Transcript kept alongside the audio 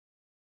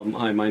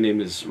Hi, my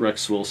name is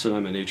Rex Wilson.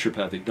 I'm a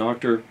naturopathic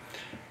doctor,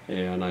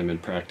 and I'm in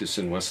practice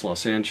in West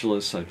Los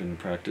Angeles. I've been in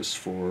practice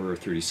for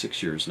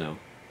 36 years now.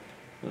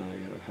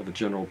 I have a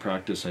general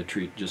practice. I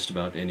treat just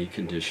about any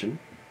condition,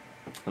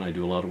 and I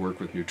do a lot of work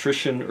with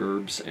nutrition,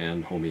 herbs,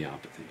 and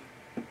homeopathy.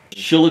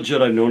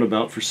 Shilajit I've known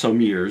about for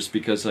some years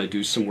because I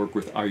do some work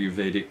with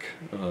Ayurvedic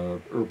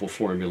herbal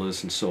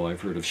formulas, and so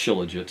I've heard of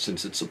Shilajit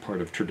since it's a part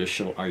of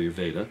traditional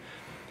Ayurveda.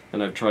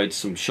 And I've tried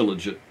some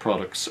Shilajit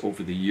products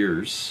over the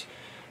years.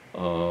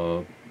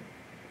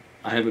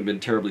 I haven't been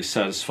terribly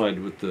satisfied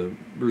with the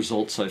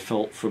results I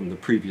felt from the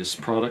previous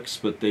products,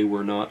 but they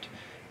were not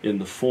in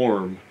the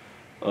form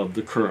of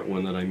the current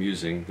one that I'm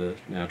using, the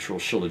Natural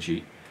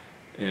Shilajit.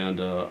 And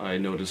I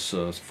notice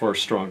a far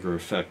stronger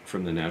effect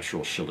from the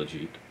Natural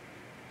Shilajit.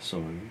 So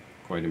I'm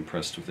quite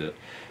impressed with it.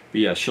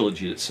 But yeah,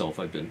 Shilajit itself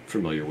I've been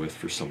familiar with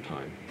for some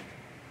time.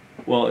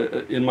 Well,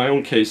 in my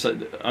own case,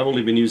 I've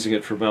only been using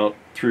it for about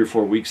 3 or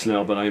 4 weeks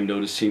now, but I'm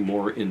noticing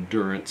more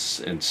endurance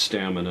and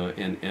stamina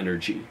and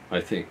energy, I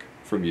think,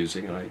 from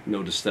using it. I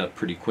noticed that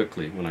pretty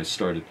quickly when I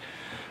started.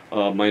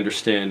 My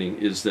understanding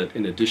is that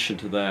in addition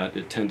to that,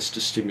 it tends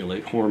to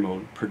stimulate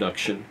hormone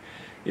production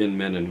in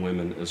men and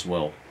women as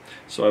well.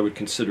 So I would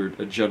consider it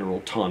a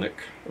general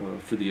tonic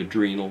for the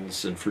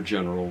adrenals and for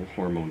general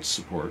hormone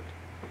support,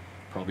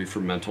 probably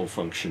for mental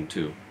function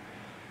too.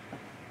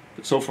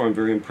 But so far I'm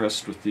very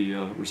impressed with the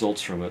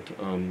results from it.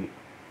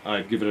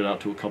 I've given it out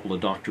to a couple of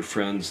doctor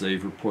friends.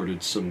 They've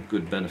reported some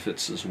good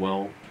benefits as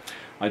well.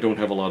 I don't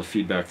have a lot of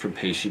feedback from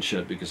patients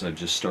yet because I've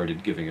just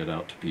started giving it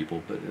out to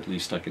people, but at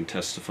least I can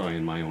testify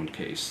in my own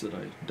case that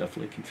I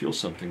definitely can feel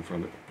something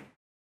from it.